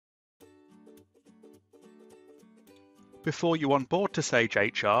Before you onboard to Sage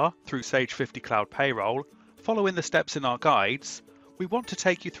HR through Sage 50 Cloud Payroll, following the steps in our guides, we want to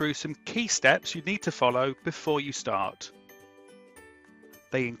take you through some key steps you need to follow before you start.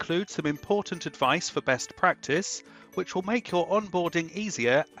 They include some important advice for best practice, which will make your onboarding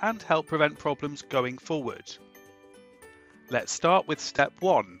easier and help prevent problems going forward. Let's start with step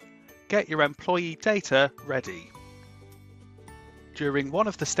 1. Get your employee data ready. During one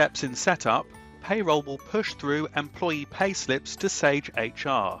of the steps in setup, Payroll will push through employee payslips to Sage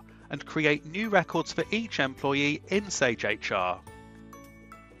HR and create new records for each employee in Sage HR.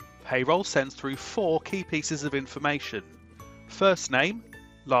 Payroll sends through 4 key pieces of information: first name,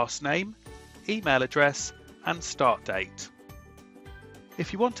 last name, email address, and start date.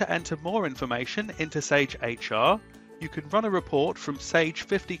 If you want to enter more information into Sage HR, you can run a report from Sage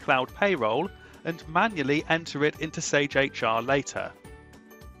 50 Cloud Payroll and manually enter it into Sage HR later.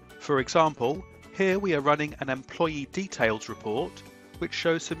 For example, here we are running an employee details report, which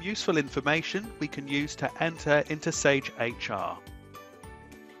shows some useful information we can use to enter into Sage HR.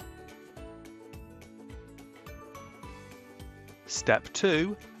 Step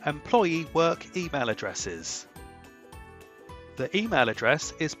 2. Employee work email addresses. The email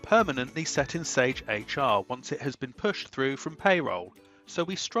address is permanently set in Sage HR once it has been pushed through from Payroll, so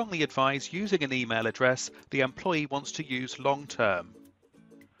we strongly advise using an email address the employee wants to use long term.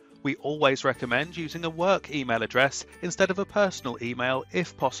 We always recommend using a work email address instead of a personal email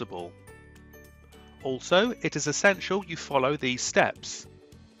if possible. Also, it is essential you follow these steps.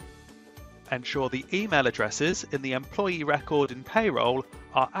 Ensure the email addresses in the employee record in Payroll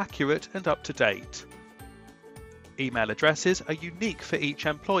are accurate and up to date. Email addresses are unique for each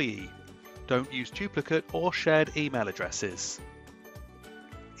employee. Don't use duplicate or shared email addresses.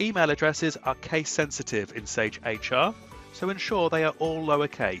 Email addresses are case sensitive in Sage HR, so ensure they are all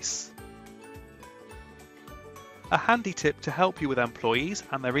lowercase. A handy tip to help you with employees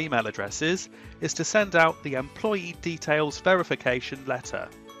and their email addresses is to send out the Employee Details Verification Letter.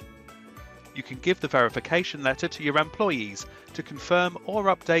 You can give the verification letter to your employees to confirm or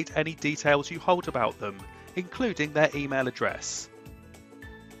update any details you hold about them, including their email address.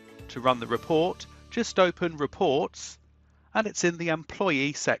 To run the report, just open Reports, and it's in the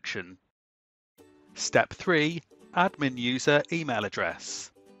Employee section. Step 3. Admin user email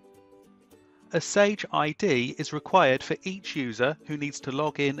address. A Sage ID is required for each user who needs to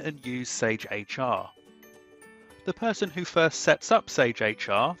log in and use Sage HR. The person who first sets up Sage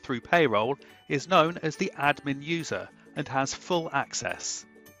HR through Payroll is known as the admin user and has full access.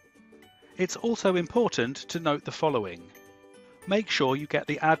 It's also important to note the following. Make sure you get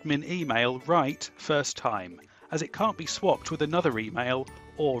the admin email right first time, as it can't be swapped with another email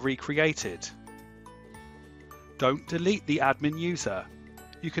or recreated. Don't delete the admin user.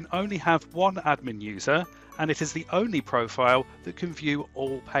 You can only have one admin user, and it is the only profile that can view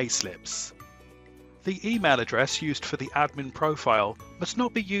all payslips. The email address used for the admin profile must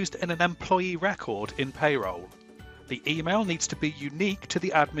not be used in an employee record in Payroll. The email needs to be unique to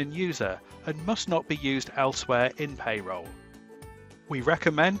the admin user and must not be used elsewhere in Payroll. We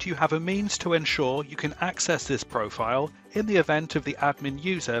recommend you have a means to ensure you can access this profile in the event of the admin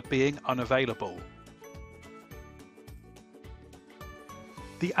user being unavailable.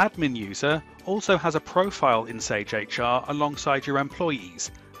 The admin user also has a profile in Sage HR alongside your employees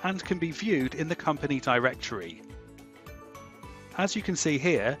and can be viewed in the company directory. As you can see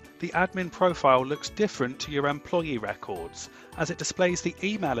here, the admin profile looks different to your employee records, as it displays the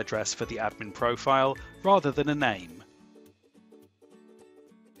email address for the admin profile rather than a name.